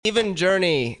Even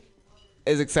Journey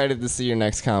is excited to see your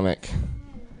next comic,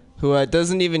 who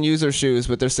doesn't even use her shoes,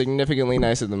 but they're significantly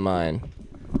nicer than mine.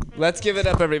 Let's give it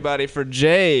up, everybody, for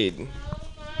Jade.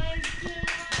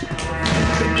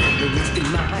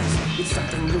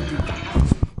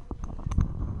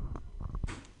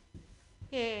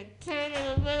 Here, turn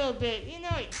it a little bit. You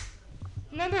know,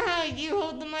 remember how you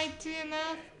hold the mic to your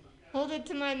mouth? Hold it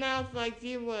to my mouth like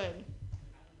you would.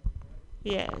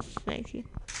 Yes, thank you.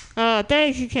 Oh,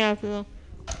 thank you, Capital.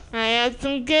 I have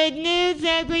some good news,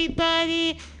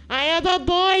 everybody. I have a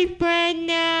boyfriend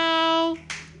now.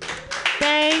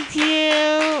 Thank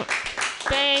you.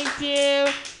 Thank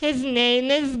you. His name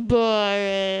is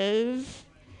Boris.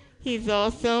 He's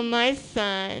also my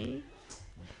son.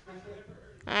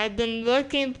 I've been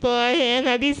looking for him.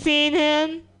 Have you seen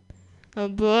him? Oh,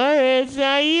 Boris,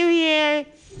 are you here?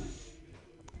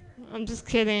 I'm just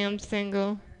kidding. I'm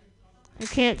single. I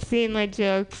can't see my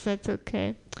jokes. That's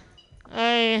okay.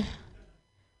 I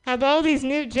have all these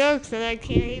new jokes that I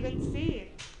can't even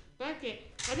see. Fuck it.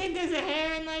 I think there's a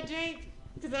hair in my drink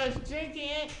because I was drinking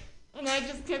it and I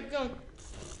just kept going.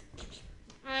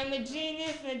 I'm a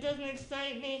genius and it doesn't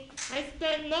excite me. I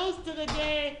spent most of the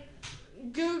day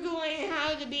Googling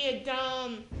how to be a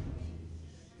dom.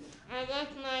 I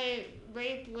left my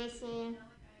rape whistle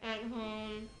at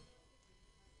home.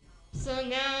 So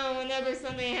now whenever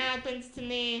something happens to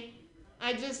me,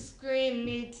 I just scream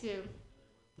 "Me Too."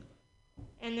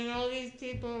 And then all these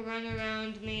people run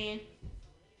around me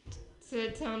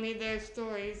to tell me their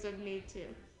stories of Me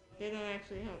Too. They don't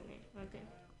actually help me. Okay.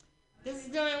 This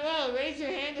is going well. Raise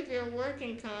your hand if you're a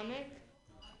working comic.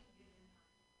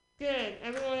 Good.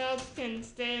 Everyone else can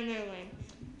stay in their lane.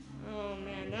 Oh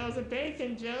man, that was a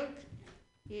bacon joke.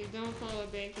 You don't follow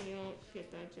bacon, you won't get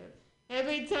that joke.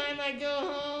 Every time I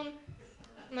go home,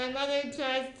 my mother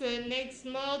tries to make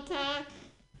small talk.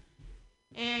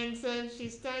 And so she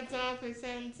starts off her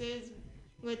sentences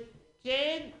with,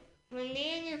 Jade, when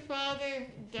me and your father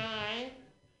die,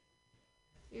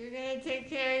 you're going to take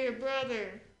care of your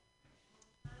brother.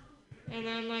 And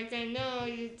I'm like, I know,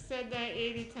 you said that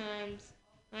 80 times.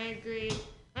 I agree.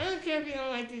 I don't care if you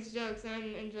don't like these jokes,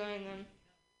 I'm enjoying them.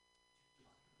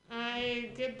 I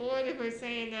get bored of her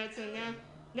saying that, so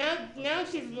now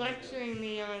she's lecturing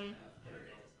me on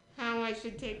how I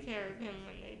should take care of him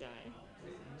when they die.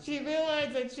 She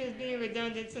realized that she was being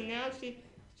redundant, so now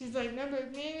she's like, remember,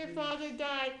 if me and your father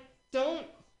died, don't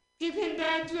give him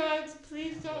bad drugs,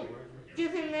 please don't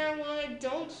give him marijuana,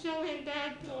 don't show him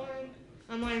bad porn.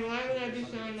 I'm like, why would I be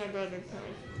showing my brother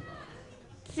porn?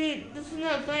 See, this is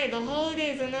not funny. The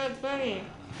holidays are not funny.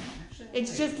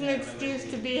 It's just an excuse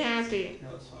to be happy.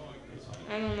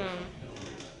 I don't know.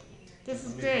 This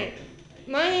is great.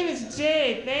 My name is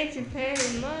Jade. Thank you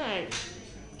very much.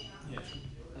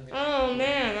 Oh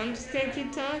man, I'm just gonna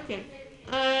keep talking.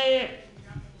 I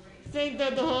think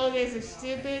that the holidays are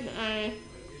stupid. I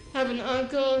have an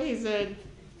uncle. He's a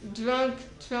drunk,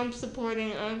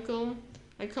 Trump-supporting uncle.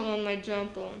 I call him my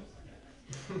Drumple.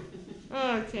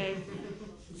 Okay.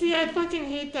 See, I fucking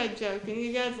hate that joke, and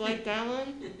you guys like that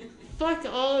one? Fuck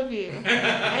all of you.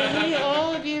 I hate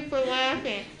all of you for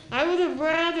laughing. I would have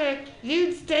rather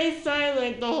you'd stay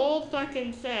silent the whole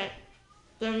fucking set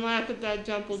than laugh at that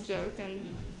Jumble joke.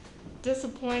 And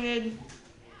disappointed.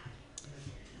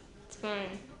 It's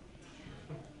fine.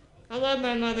 I love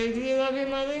my mother. Do you love your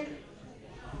mother?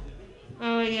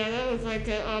 Oh yeah, that was like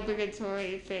an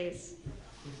obligatory face.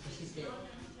 She's dead.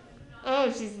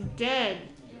 Oh, she's dead.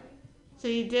 So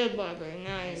you did love her.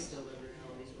 Nice.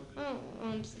 Oh,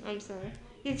 I'm sorry.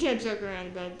 You can't joke around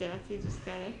about death. You just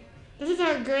gotta. This is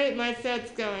how great my set's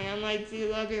going. I'm like, do you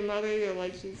love your mother? You're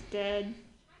like, she's dead.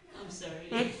 I'm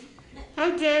sorry.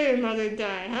 How dare your mother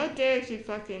die? How dare she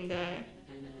fucking die?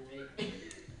 I know, right?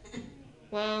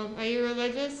 Well, are you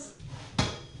religious?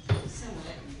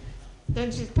 Somewhat.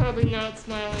 Then she's probably not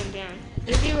smiling down.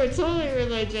 If you were totally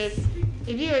religious,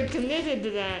 if you were committed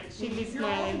to that, she'd be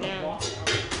smiling down. No,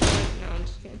 I'm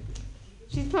just kidding.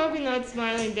 She's probably not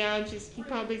smiling down, she's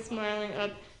probably smiling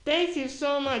up. Thank you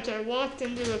so much. I walked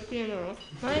into a funeral.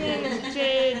 My name is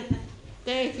Jade.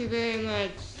 Thank you very much.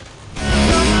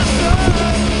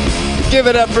 Give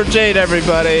it up for Jade,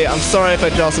 everybody. I'm sorry if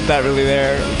I jostled that really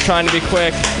there. I'm trying to be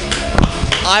quick.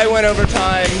 I went over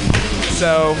time,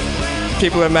 so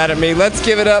people are mad at me. Let's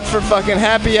give it up for fucking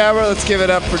Happy Hour. Let's give it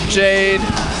up for Jade.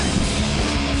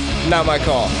 Not my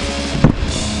call.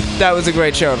 That was a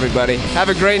great show, everybody. Have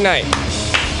a great night.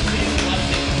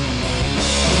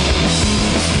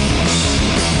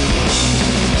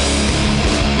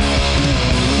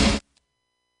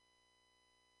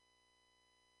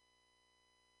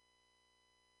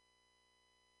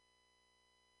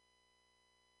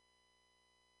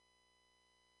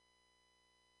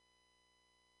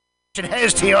 it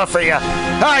has to offer you.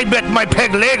 I bet my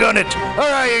peg leg on it, or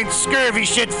I ain't scurvy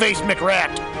shit-faced McRat.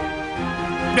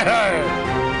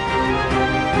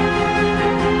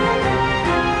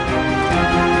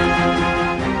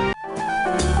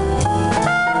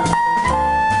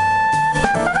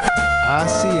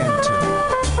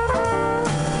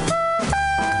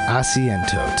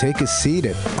 Asiento. Take a seat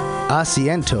at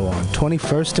Asiento on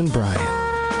 21st and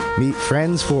Bryant. Meet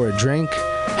friends for a drink,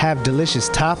 have delicious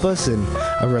tapas, and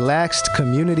a relaxed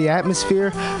community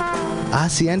atmosphere.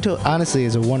 Asiento honestly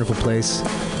is a wonderful place.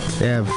 They have